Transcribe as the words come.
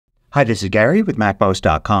Hi, this is Gary with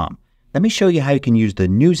MACMOST.com. Let me show you how you can use the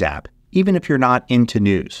News app even if you're not into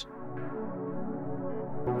news.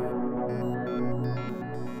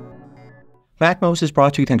 MACMOST is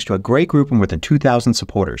brought to you thanks to a great group of more than 2,000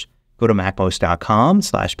 supporters. Go to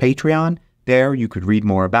MACMOST.com/Patreon. There you could read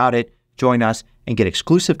more about it, join us, and get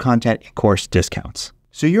exclusive content and course discounts.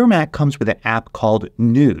 So your Mac comes with an app called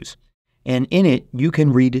News. And in it, you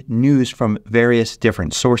can read news from various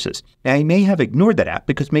different sources. Now, you may have ignored that app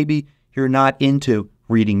because maybe you're not into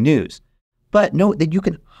reading news. But note that you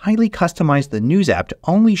can highly customize the News app to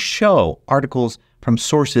only show articles from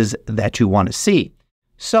sources that you want to see.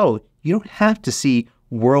 So you don't have to see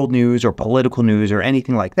world news or political news or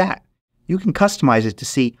anything like that. You can customize it to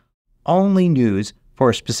see only news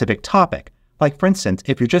for a specific topic. Like, for instance,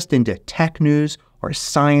 if you're just into tech news or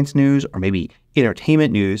science news or maybe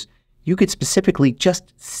entertainment news, you could specifically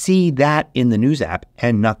just see that in the News app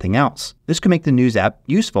and nothing else. This can make the News app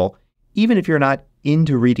useful even if you're not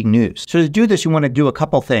into reading news. So to do this, you want to do a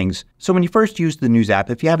couple things. So when you first use the News app,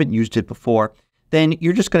 if you haven't used it before, then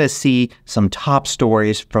you're just going to see some top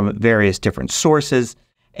stories from various different sources,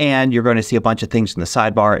 and you're going to see a bunch of things in the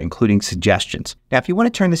sidebar, including suggestions. Now, if you want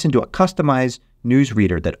to turn this into a customized news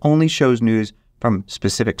reader that only shows news from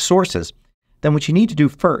specific sources, then what you need to do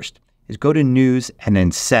first is go to News and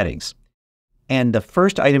then Settings. And the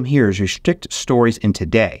first item here is Restrict Stories in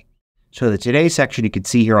Today. So the Today section you can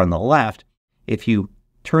see here on the left, if you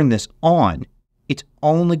turn this on, it's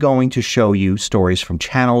only going to show you stories from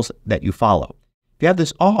channels that you follow. If you have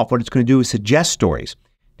this off, what it's going to do is suggest stories.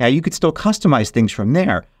 Now you could still customize things from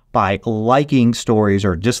there by liking stories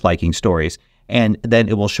or disliking stories, and then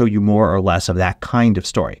it will show you more or less of that kind of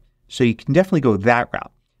story. So you can definitely go that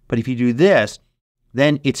route. But if you do this,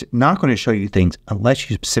 then it's not going to show you things unless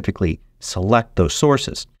you specifically select those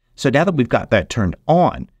sources. So now that we've got that turned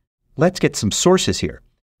on, let's get some sources here.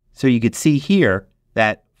 So you can see here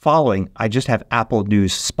that following, I just have Apple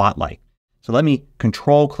News Spotlight. So let me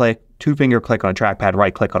control click, two-finger click on a trackpad,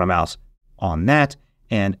 right click on a mouse on that,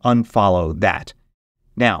 and unfollow that.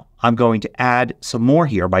 Now I'm going to add some more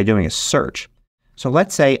here by doing a search. So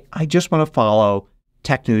let's say I just want to follow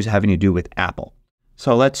tech news having to do with Apple.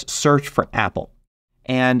 So let's search for Apple.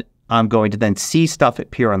 And I'm going to then see stuff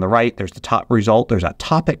appear on the right. There's the top result. There's a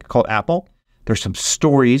topic called Apple. There's some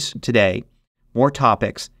stories today, more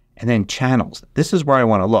topics, and then channels. This is where I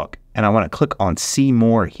want to look. And I want to click on See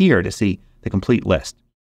More here to see the complete list.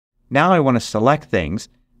 Now I want to select things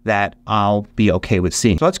that I'll be okay with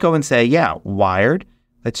seeing. So let's go and say, yeah, Wired.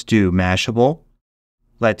 Let's do Mashable.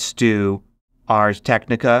 Let's do Ars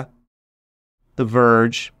Technica, The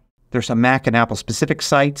Verge. There's some Mac and Apple specific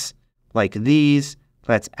sites like these.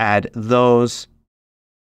 Let's add those.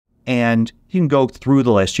 And you can go through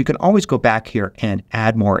the list. You can always go back here and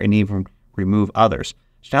add more and even remove others.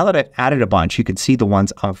 So now that I've added a bunch, you can see the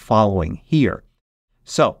ones I'm following here.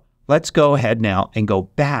 So let's go ahead now and go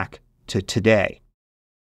back to today.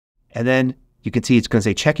 And then you can see it's going to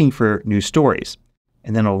say checking for new stories.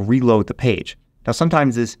 And then it'll reload the page. Now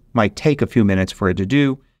sometimes this might take a few minutes for it to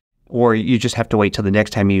do, or you just have to wait till the next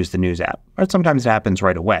time you use the News app. Or sometimes it happens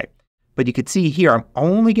right away. But you can see here I'm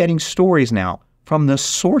only getting stories now from the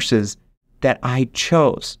sources that I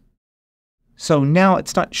chose. So now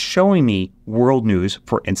it's not showing me world news,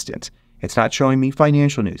 for instance. It's not showing me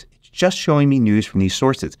financial news. It's just showing me news from these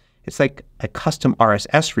sources. It's like a custom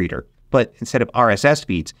RSS reader, but instead of RSS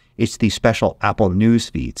feeds, it's these special Apple News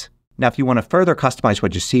feeds. Now if you want to further customize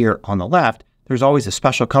what you see here on the left, there's always a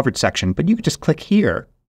special coverage section, but you can just click here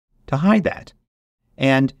to hide that.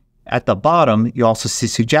 And at the bottom, you also see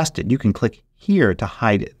Suggested. You can click here to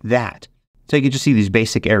hide that. So you can just see these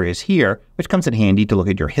basic areas here, which comes in handy to look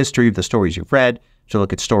at your history of the stories you've read, to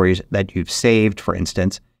look at stories that you've saved, for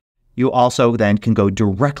instance. You also then can go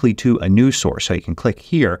directly to a news source. So you can click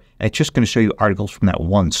here, and it's just going to show you articles from that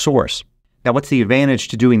one source. Now, what's the advantage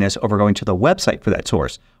to doing this over going to the website for that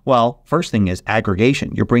source? Well, first thing is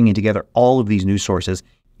aggregation. You're bringing together all of these news sources.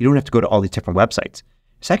 You don't have to go to all these different websites.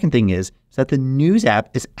 Second thing is that the News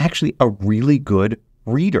app is actually a really good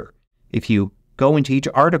reader. If you go into each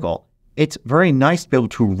article, it's very nice to be able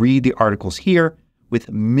to read the articles here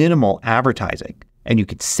with minimal advertising. And you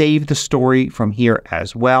can save the story from here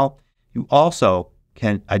as well. You also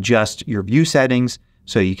can adjust your view settings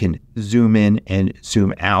so you can zoom in and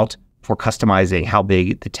zoom out for customizing how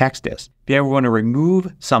big the text is. If you ever want to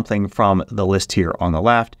remove something from the list here on the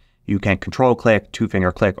left, you can control click,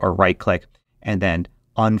 two-finger click, or right click, and then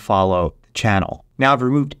unfollow the channel. Now I've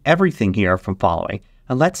removed everything here from following.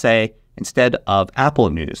 And let's say instead of Apple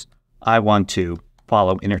News, I want to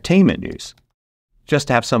follow entertainment news, just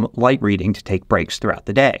to have some light reading to take breaks throughout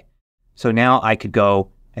the day. So now I could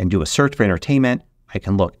go and do a search for entertainment. I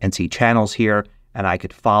can look and see channels here, and I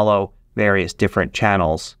could follow various different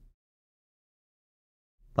channels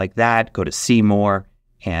like that. Go to see more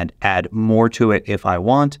and add more to it if I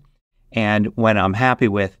want. And when I'm happy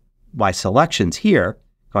with my selections here,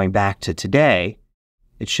 going back to today,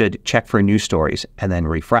 it should check for news stories and then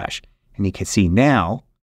refresh. And you can see now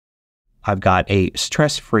I've got a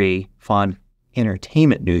stress-free, fun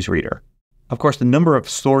entertainment newsreader. Of course, the number of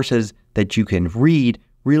sources that you can read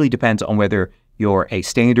really depends on whether you're a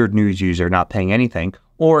standard news user not paying anything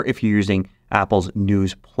or if you're using Apple's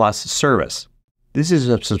News Plus service. This is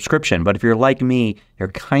a subscription, but if you're like me, you're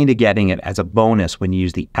kind of getting it as a bonus when you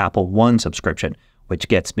use the Apple One subscription, which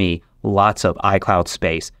gets me lots of iCloud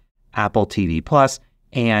space, Apple TV Plus,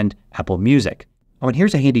 and Apple Music. Oh, and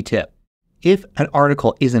here's a handy tip. If an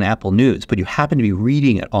article isn't Apple News, but you happen to be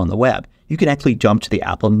reading it on the web, you can actually jump to the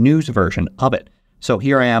Apple News version of it. So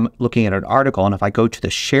here I am looking at an article, and if I go to the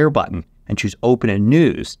Share button and choose Open in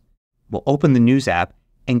News, we'll open the News app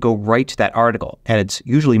and go right to that article. And it's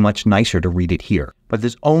usually much nicer to read it here. But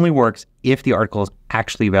this only works if the article is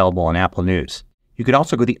actually available on Apple News. You could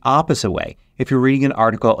also go the opposite way. If you're reading an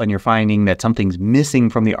article and you're finding that something's missing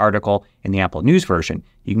from the article in the Apple News version,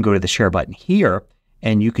 you can go to the Share button here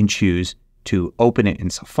and you can choose to open it in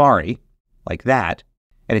Safari like that,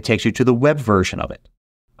 and it takes you to the web version of it.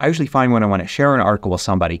 I usually find when I want to share an article with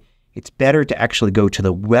somebody, it's better to actually go to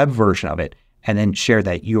the web version of it and then share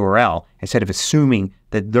that URL instead of assuming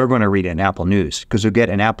that they're going to read it in Apple News, because you'll get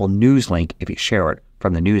an Apple News link if you share it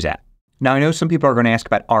from the News app. Now, I know some people are going to ask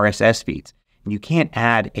about RSS feeds, and you can't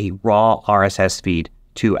add a raw RSS feed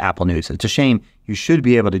to Apple News. It's a shame. You should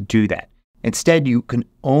be able to do that. Instead, you can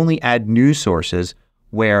only add news sources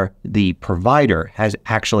where the provider has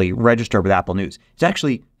actually registered with Apple News. It's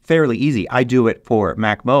actually fairly easy. I do it for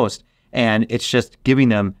MACMOST, and it's just giving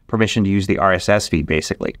them permission to use the RSS feed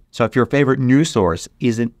basically. So if your favorite news source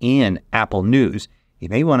isn't in Apple News, you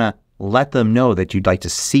may want to let them know that you'd like to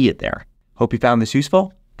see it there. Hope you found this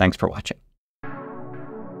useful. Thanks for watching.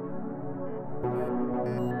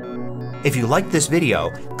 If you liked this video,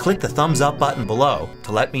 click the thumbs up button below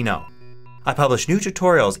to let me know. I publish new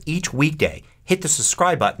tutorials each weekday. Hit the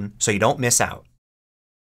subscribe button so you don't miss out.